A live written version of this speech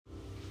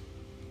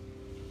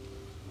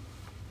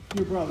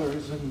Dear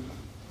brothers and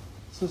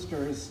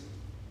sisters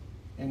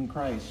in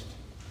Christ,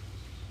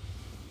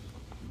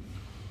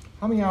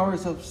 how many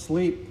hours of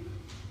sleep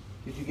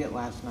did you get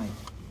last night?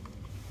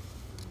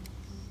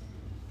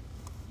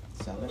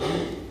 7?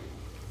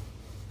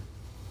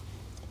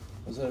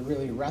 Was it a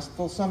really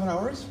restful 7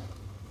 hours?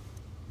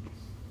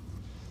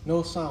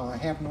 No sound. I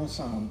have no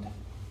sound.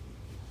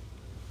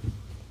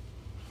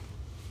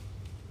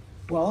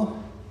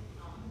 Well,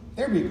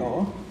 there we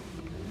go.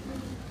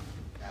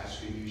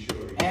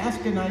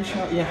 Ask and I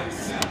shall,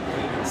 yes.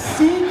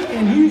 Seek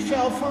and you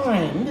shall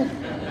find.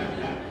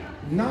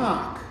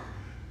 Knock.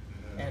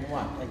 And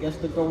what? I guess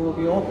the door will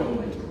be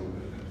opened.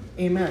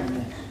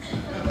 Amen.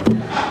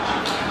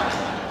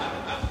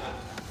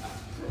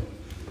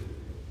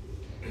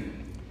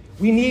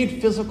 We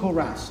need physical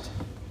rest.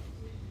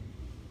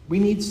 We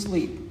need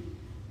sleep.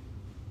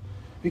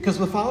 Because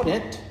without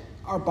it,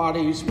 our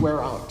bodies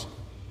wear out.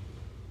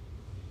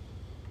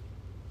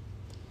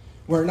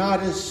 We're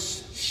not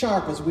as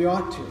sharp as we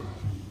ought to.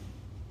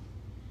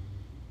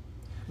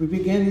 We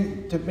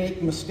begin to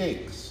make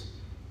mistakes.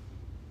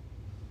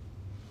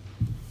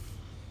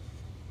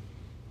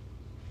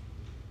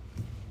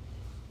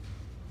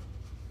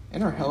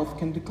 And our health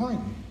can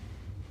decline.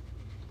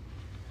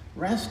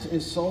 Rest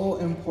is so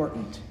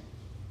important.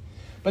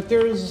 But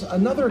there is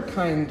another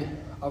kind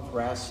of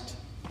rest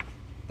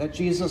that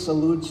Jesus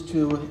alludes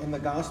to in the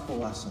gospel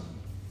lesson.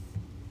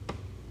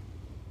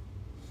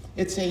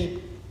 It's a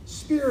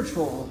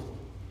spiritual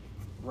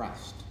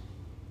rest.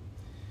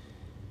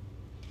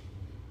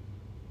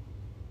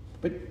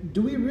 But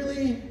do we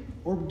really,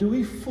 or do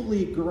we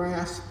fully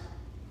grasp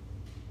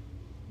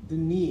the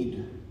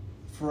need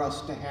for us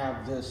to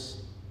have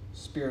this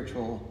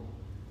spiritual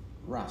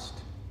rest?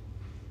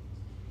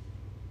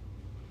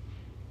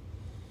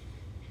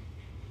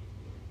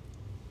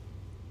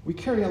 We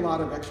carry a lot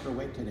of extra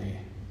weight today.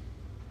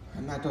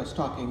 I'm not just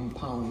talking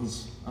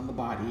pounds on the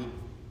body.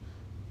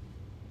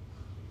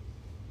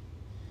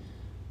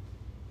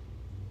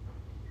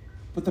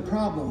 But the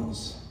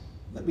problems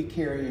that we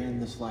carry in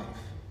this life.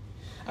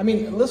 I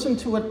mean, listen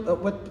to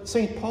what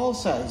St. Paul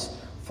says.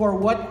 For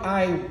what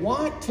I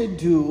want to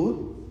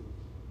do,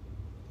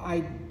 I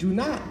do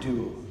not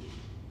do.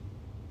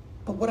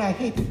 But what I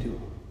hate to do,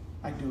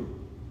 I do.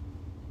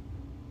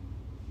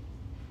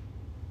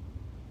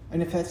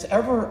 And if that's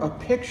ever a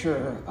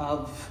picture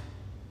of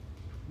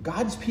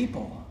God's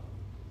people,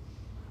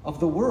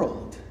 of the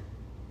world,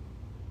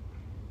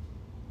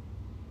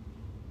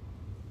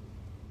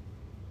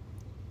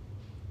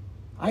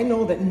 I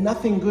know that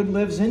nothing good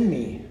lives in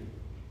me.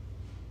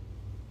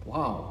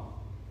 Wow.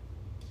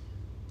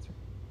 It's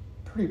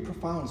a pretty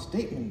profound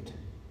statement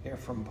here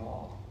from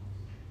Paul.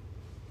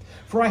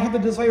 For I have a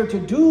desire to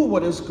do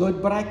what is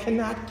good, but I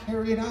cannot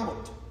carry it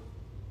out.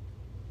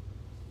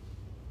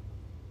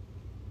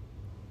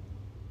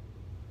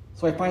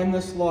 So I find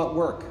this law at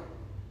work.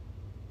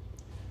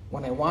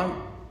 When I want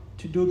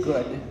to do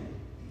good,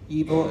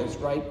 evil is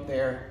right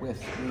there with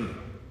me.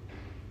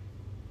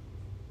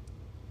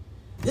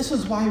 This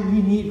is why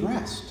we need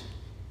rest.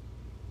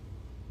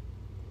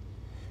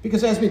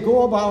 Because as we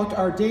go about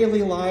our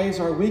daily lives,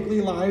 our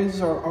weekly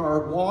lives,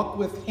 our walk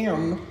with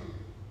Him,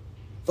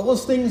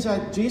 those things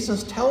that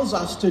Jesus tells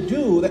us to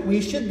do that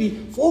we should be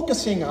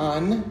focusing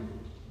on,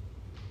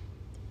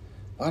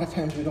 a lot of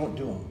times we don't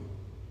do them.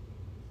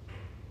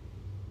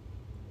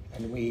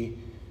 And we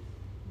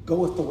go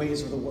with the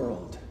ways of the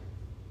world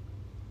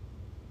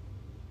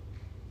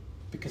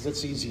because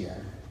it's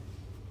easier.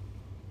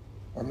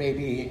 Or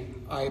maybe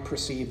I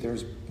perceive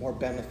there's more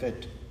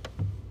benefit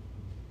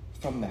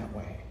from that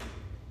way.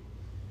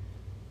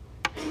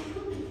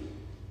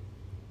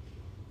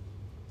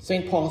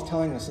 St. Paul is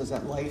telling us is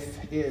that life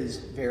is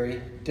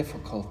very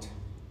difficult.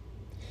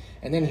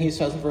 And then he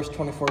says in verse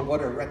 24,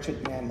 what a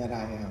wretched man that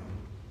I am.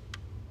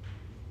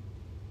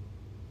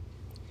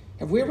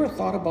 Have we ever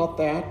thought about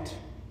that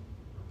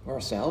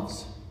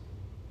ourselves?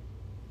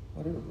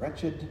 What a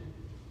wretched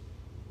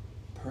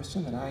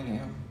person that I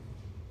am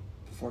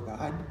before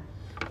God.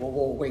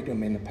 Well, wait a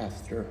minute,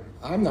 Pastor.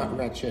 I'm not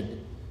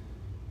wretched,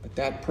 but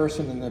that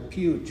person in the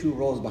pew 2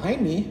 rows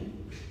behind me,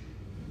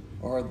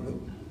 or the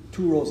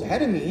 2 rows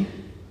ahead of me,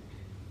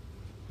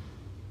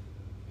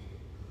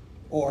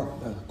 or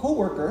the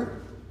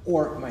coworker,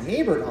 or my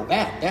neighbor.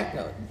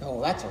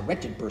 Now that's a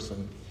wretched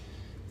person.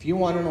 If you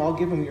want to know, I'll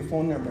give them your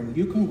phone number, and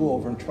you can go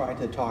over and try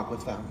to talk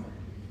with them.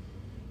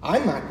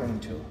 I'm not going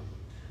to.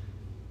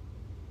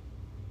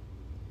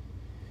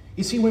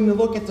 You see, when we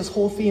look at this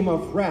whole theme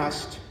of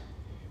rest,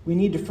 we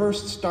need to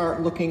first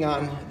start looking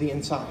on the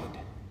inside.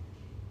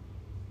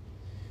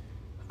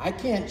 I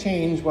can't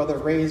change whether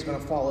Ray is going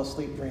to fall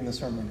asleep during the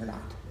sermon or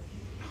not.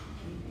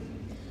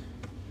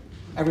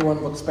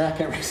 Everyone looks back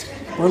at Ray.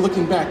 We're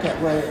looking back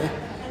at Ray.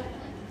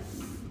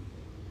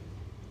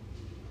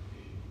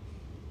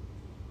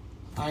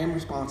 I am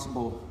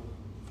responsible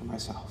for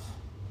myself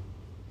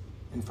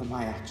and for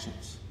my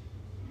actions.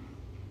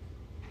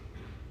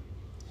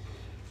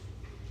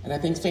 And I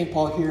think St.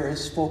 Paul here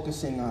is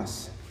focusing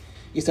us.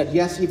 He said,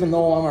 yes, even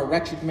though I'm a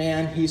wretched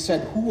man, he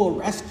said, who will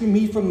rescue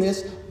me from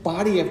this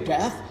body of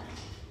death?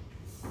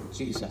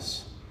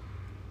 Jesus.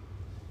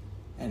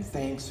 And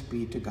thanks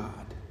be to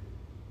God.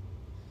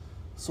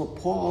 So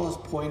Paul is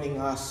pointing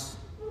us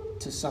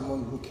to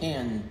someone who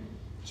can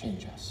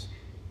change us.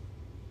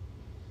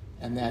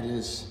 And that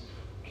is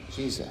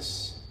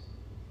Jesus.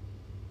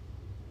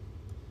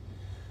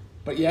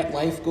 But yet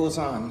life goes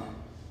on.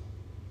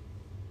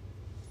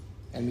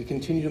 And we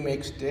continue to make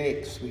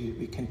mistakes.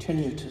 We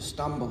continue to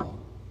stumble.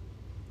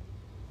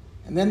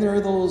 And then there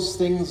are those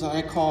things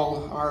I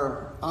call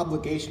our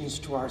obligations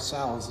to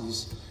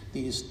ourselves,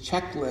 these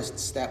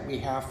checklists that we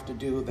have to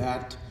do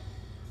that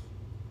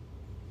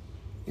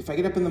if I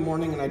get up in the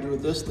morning and I do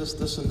this,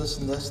 and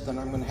this, then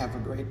I'm going to have a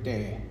great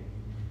day.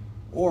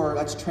 Or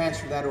let's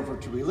transfer that over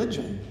to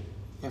religion.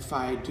 If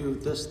I do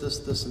this,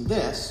 and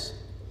this,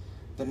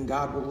 then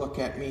God will look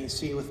at me,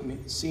 see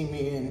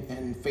me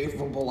in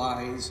favorable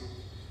eyes,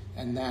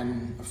 and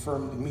then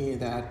affirm to me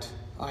that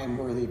I am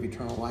worthy of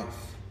eternal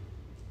life.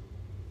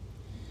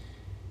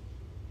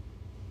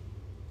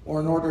 Or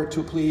in order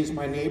to please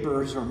my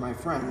neighbors or my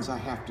friends, I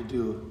have to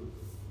do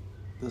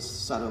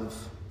this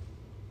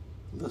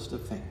list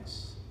of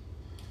things.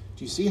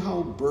 Do you see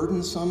how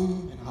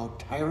burdensome and how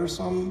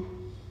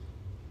tiresome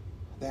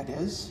that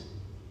is?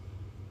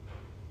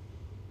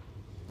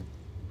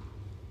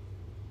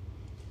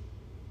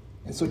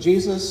 And so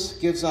Jesus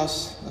gives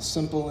us a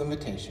simple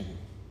invitation.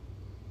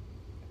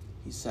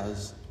 He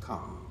says,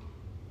 come.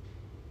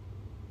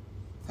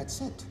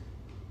 That's it.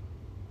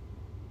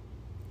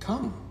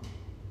 Come.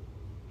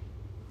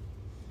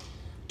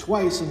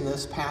 Twice in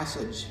this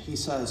passage, he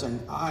says,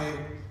 and I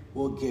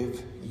will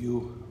give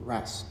you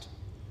rest.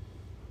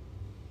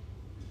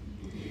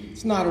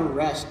 It's not a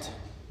rest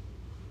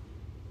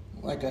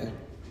like a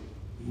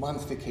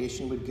month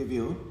vacation would give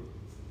you.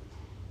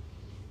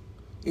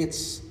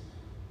 It's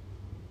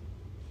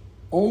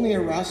only a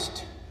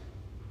rest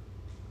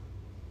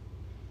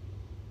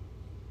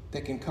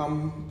that can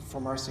come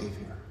from our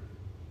Savior.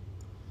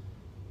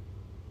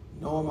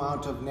 No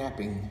amount of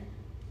napping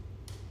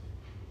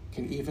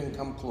can even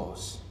come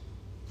close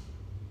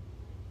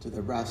to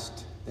the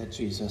rest that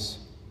Jesus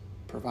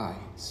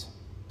provides.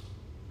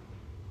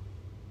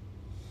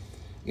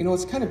 You know,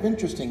 it's kind of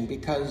interesting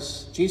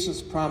because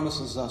Jesus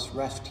promises us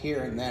rest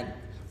here and that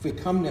if we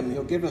come to him,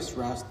 he'll give us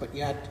rest, but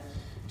yet,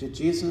 did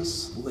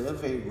Jesus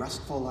live a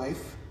restful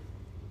life?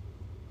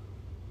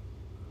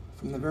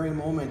 From the very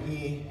moment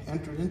he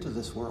entered into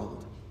this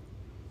world,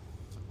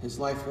 his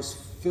life was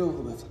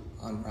filled with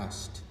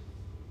unrest.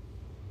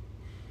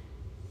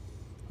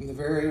 From the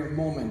very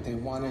moment they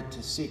wanted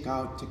to seek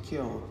out to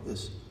kill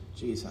this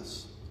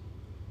Jesus.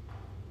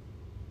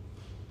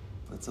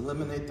 Let's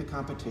eliminate the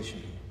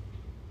competition.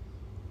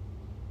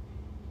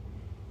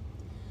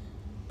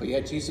 But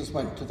yet Jesus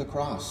went to the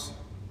cross.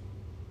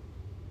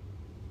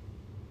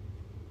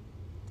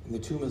 And the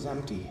tomb is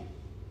empty.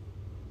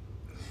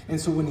 And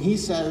so when he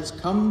says,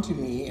 come to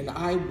me and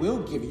I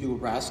will give you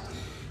rest,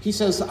 he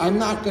says, I'm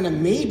not going to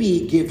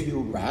maybe give you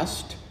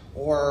rest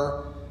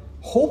or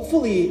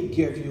hopefully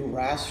give you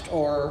rest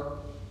or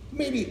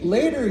maybe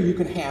later you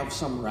can have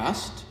some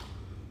rest.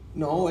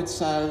 No, it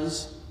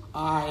says,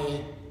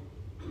 I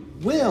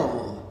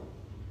will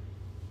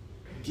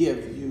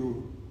give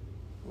you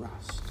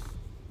rest.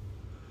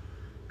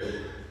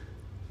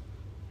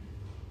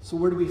 So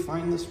where do we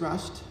find this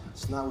rest?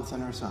 It's not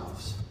within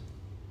ourselves.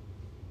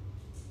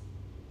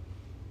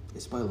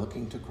 It's by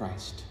looking to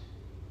Christ.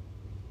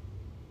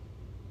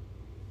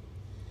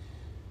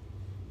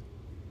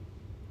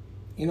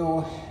 You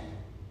know,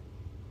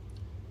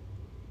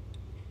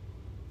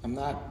 I'm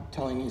not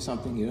telling you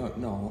something you don't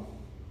know,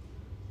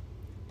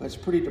 but it's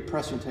pretty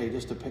depressing today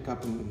just to pick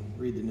up and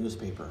read the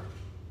newspaper.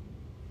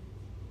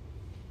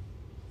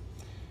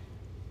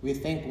 We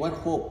think what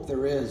hope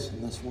there is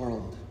in this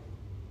world.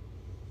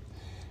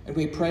 And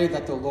we pray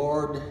that the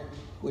Lord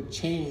would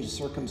change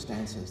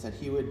circumstances, that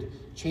he would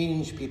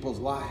change people's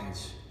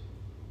lives.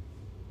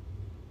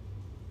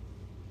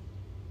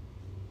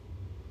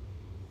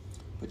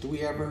 But do we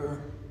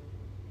ever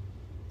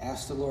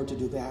ask the Lord to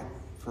do that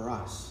for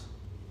us?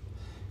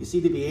 You see,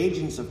 to be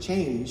agents of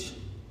change,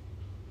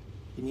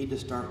 you need to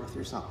start with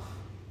yourself.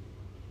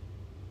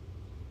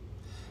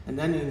 And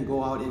then you can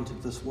go out into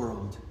this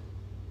world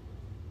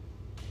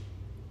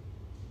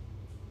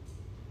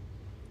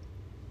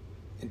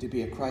and to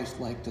be a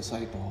Christ-like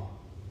disciple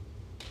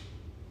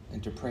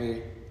and to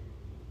pray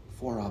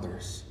for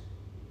others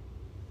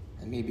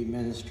and maybe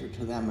minister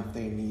to them if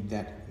they need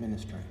that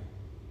ministering.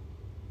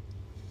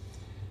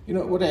 You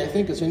know, what I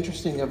think is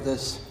interesting of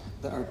this,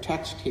 our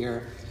text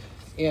here,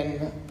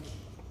 in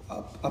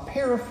a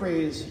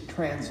paraphrase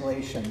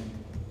translation,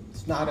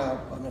 it's not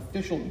an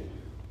official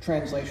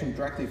translation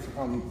directly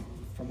from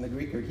the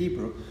Greek or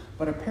Hebrew,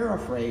 but a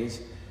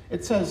paraphrase,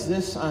 it says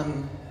this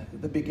on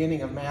the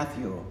beginning of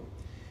Matthew.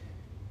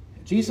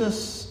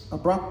 Jesus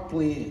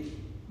abruptly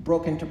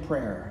broke into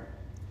prayer.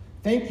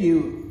 Thank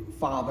you,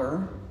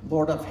 Father,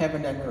 Lord of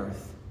heaven and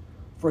earth,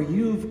 for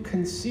you've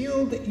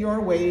concealed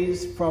your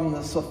ways from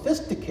the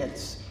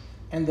sophisticates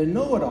and the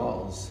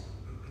know-it-alls,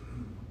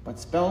 but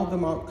spelled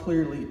them out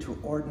clearly to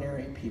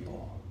ordinary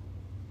people.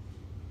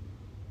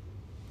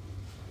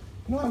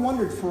 You know, I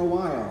wondered for a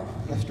while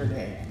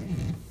yesterday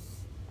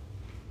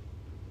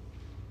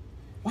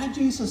why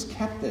Jesus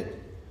kept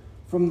it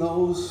from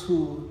those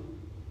who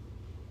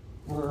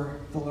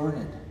were the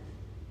learned.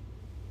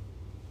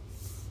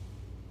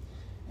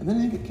 And then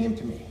I think it came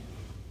to me.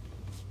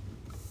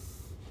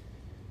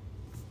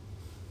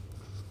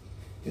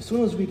 As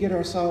soon as we get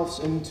ourselves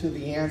into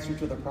the answer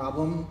to the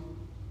problem,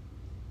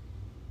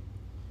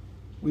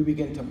 we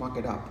begin to muck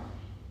it up.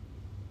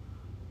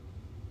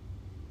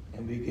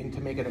 And begin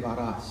to make it about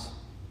us,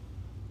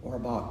 or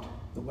about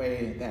the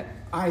way that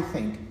I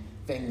think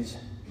things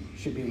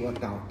should be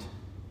worked out.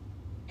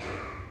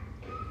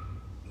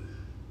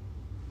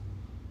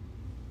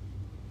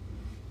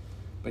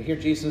 But here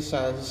Jesus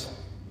says,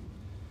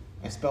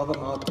 I spell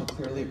them out to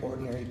clearly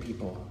ordinary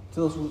people, to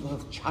those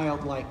with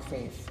childlike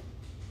faith.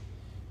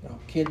 You know,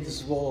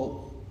 kids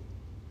will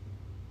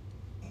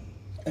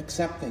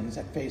accept things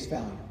at face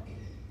value.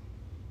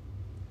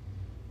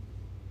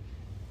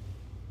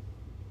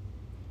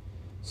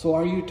 So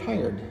are you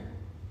tired?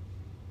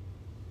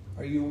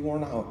 Are you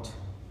worn out?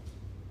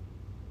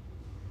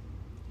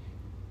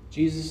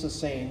 Jesus is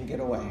saying, get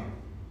away.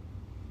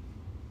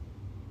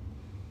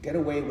 Get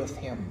away with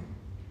him.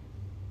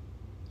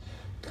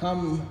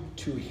 Come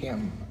to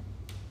him.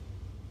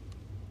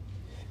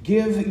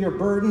 Give your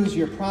burdens,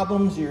 your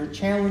problems, your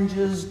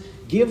challenges,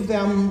 give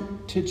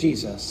them to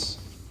Jesus.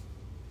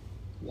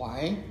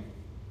 Why?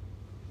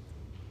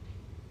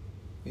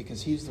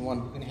 Because he's the one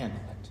who can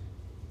handle it.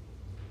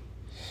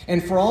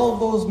 And for all of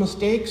those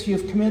mistakes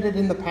you've committed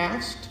in the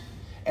past,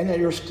 and that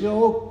you're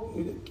still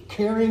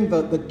carrying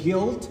the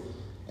guilt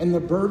and the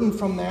burden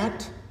from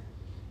that,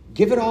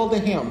 give it all to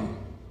him.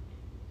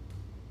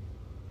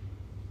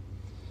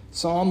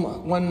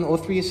 Psalm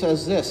 103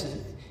 says this,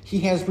 he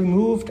has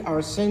removed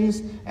our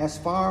sins as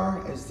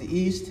far as the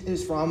east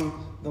is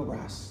from the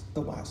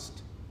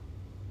west.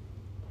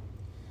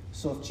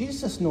 So if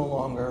Jesus no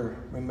longer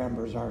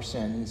remembers our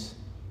sins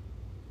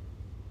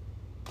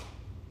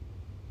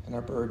and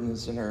our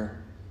burdens and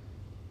our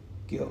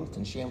guilt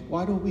and shame,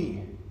 why do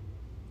we?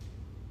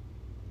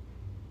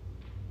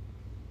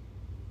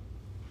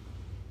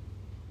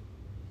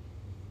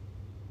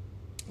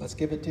 Let's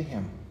give it to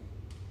him.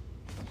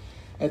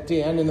 At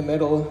the end, in the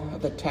middle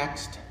of the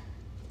text,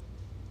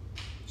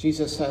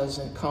 Jesus says,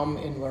 and come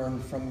and learn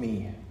from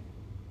me.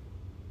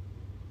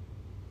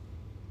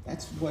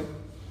 That's what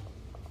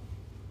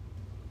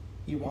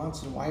he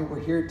wants and why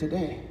we're here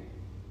today.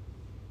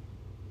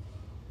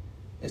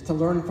 Is to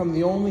learn from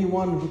the only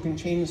one who can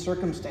change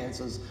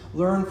circumstances.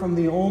 Learn from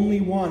the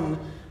only one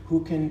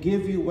who can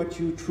give you what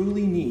you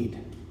truly need.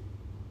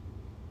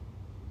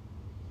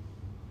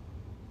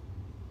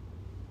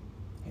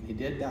 And he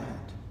did that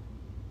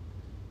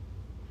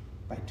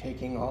by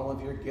taking all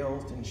of your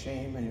guilt and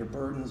shame and your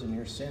burdens and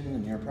your sin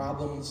and your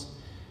problems,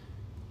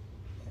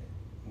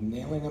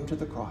 nailing them to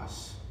the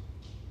cross.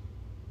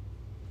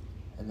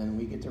 And then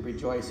we get to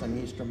rejoice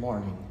on Easter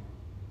morning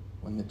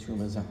when the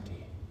tomb is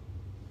empty.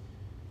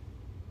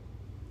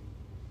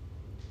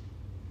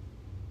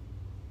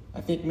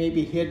 I think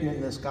maybe hidden in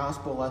this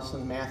gospel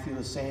lesson Matthew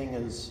is saying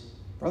is,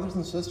 brothers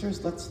and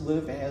sisters, let's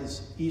live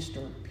as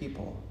Easter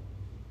people.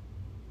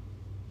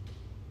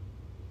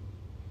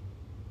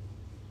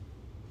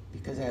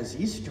 Because as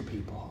Easter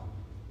people,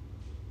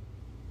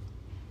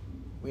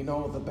 we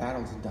know the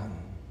battle's done.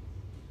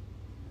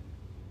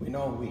 We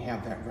know we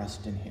have that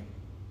rest in him.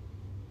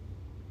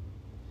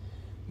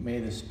 May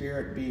the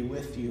Spirit be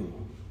with you.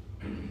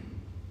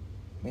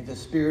 May the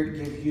Spirit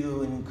give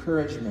you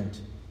encouragement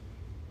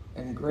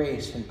and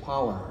grace and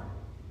power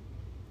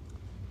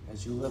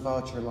as you live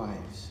out your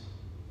lives.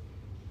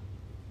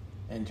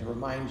 And to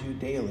remind you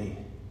daily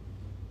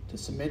to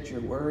submit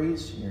your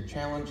worries and your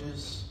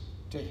challenges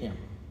to him.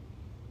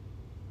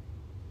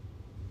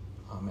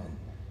 Amen.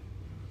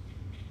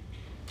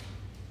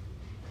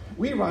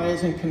 We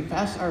rise and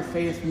confess our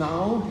faith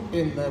now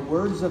in the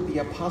words of the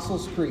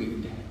Apostles'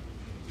 Creed.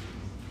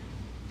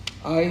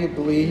 I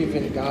believe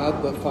in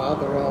God the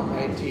Father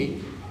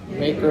Almighty,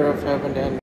 maker of heaven and